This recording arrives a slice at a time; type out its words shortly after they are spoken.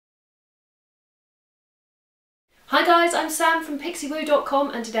Hi guys, I'm Sam from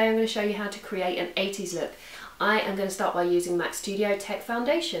pixiewoo.com and today I'm going to show you how to create an 80s look. I am going to start by using MAC Studio Tech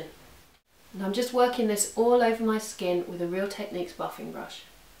Foundation. And I'm just working this all over my skin with a Real Techniques buffing brush.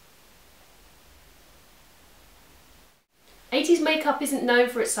 80s makeup isn't known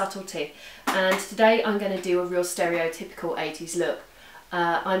for its subtlety, and today I'm going to do a real stereotypical 80s look.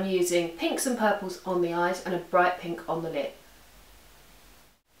 I'm using pinks and purples on the eyes and a bright pink on the lid.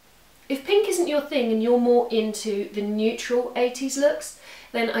 If pink isn't your thing and you're more into the neutral 80s looks,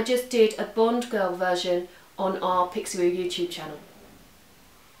 then I just did a Bond Girl version on our Pixiewoo YouTube channel.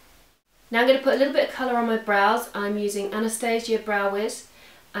 Now I'm going to put a little bit of colour on my brows. I'm using Anastasia Brow Wiz,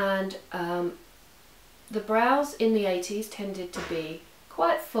 and the brows in the 80s tended to be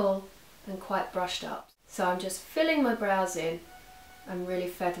quite full and quite brushed up. So I'm just filling my brows in and really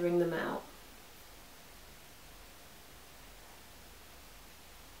feathering them out.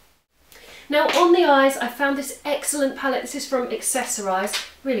 Now on the eyes, I found this excellent palette. This is from Accessorize,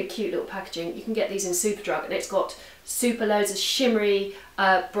 really cute little packaging. You can get these in Superdrug, and it's got super loads of shimmery,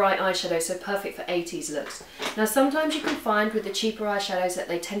 bright eyeshadows, so perfect for 80s looks. Now sometimes you can find with the cheaper eyeshadows that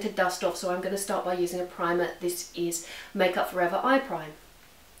they tend to dust off, so I'm going to start by using a primer. This is Makeup Forever Eye Prime.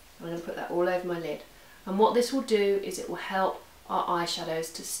 I'm going to put that all over my lid. And what this will do is it will help our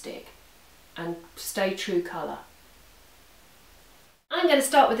eyeshadows to stick and stay true colour. I'm going to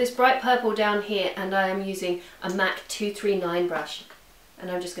start with this bright purple down here, and I am using a MAC 239 brush, and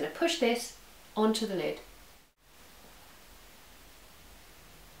I'm just going to push this onto the lid.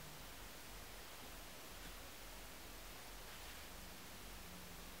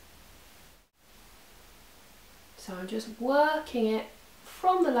 So I'm just working it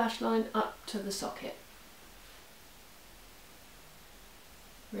from the lash line up to the socket.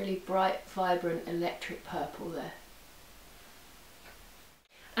 Really bright, vibrant, electric purple there.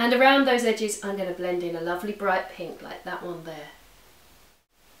 And around those edges I'm going to blend in a lovely bright pink like that one there.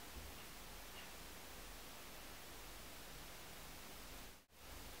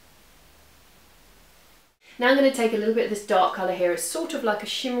 Now I'm going to take a little bit of this dark colour here. It's sort of like a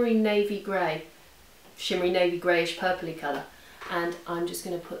shimmery navy greyish purpley colour, and I'm just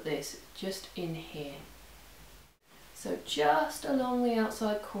going to put this just in here. So just along the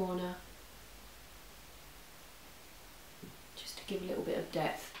outside corner, just to give a little bit of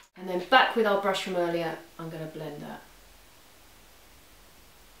depth. And then back with our brush from earlier, I'm going to blend that.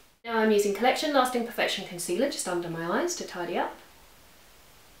 Now I'm using Collection Lasting Perfection Concealer just under my eyes to tidy up.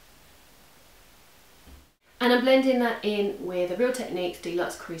 And I'm blending that in with a Real Techniques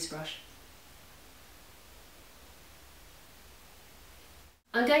Deluxe Crease Brush.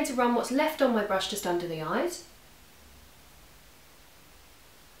 I'm going to run what's left on my brush just under the eyes.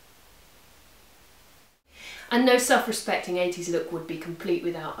 And no self-respecting 80s look would be complete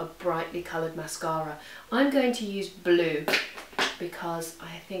without a brightly coloured mascara. I'm going to use blue because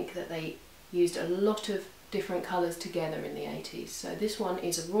I think that they used a lot of different colours together in the 80s. So this one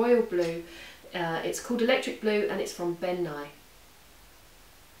is a royal blue. It's called Electric Blue, and it's from Ben Nye.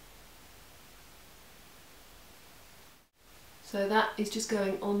 So that is just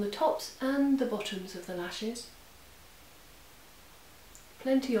going on the tops and the bottoms of the lashes.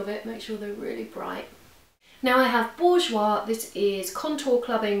 Plenty of it, make sure they're really bright. Now I have Bourjois. This is Contour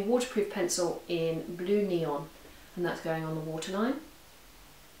Clubbing Waterproof Pencil in Blue Neon, and that's going on the waterline.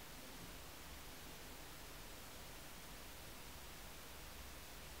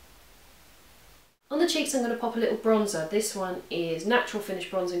 On the cheeks I'm going to pop a little bronzer. This one is Natural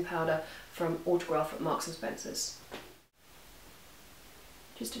Finish Bronzing Powder from Autograph at Marks and Spencer's.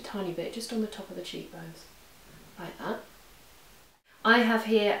 Just a tiny bit, just on the top of the cheekbones, like that. I have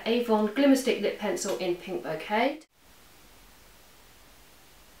here Avon Glimmer Stick Lip Pencil in Pink Bouquet.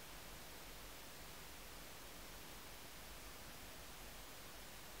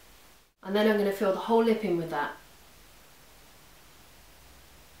 And then I'm going to fill the whole lip in with that.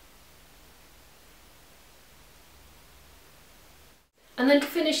 And then to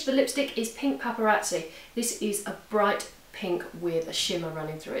finish, the lipstick is Pink Paparazzi. This is a bright pink with a shimmer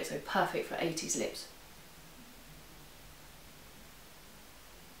running through it, so perfect for 80s lips.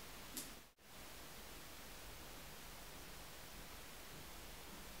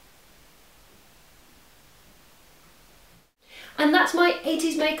 And that's my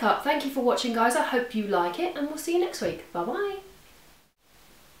 80s makeup. Thank you for watching, guys. I hope you like it, and we'll see you next week. Bye bye.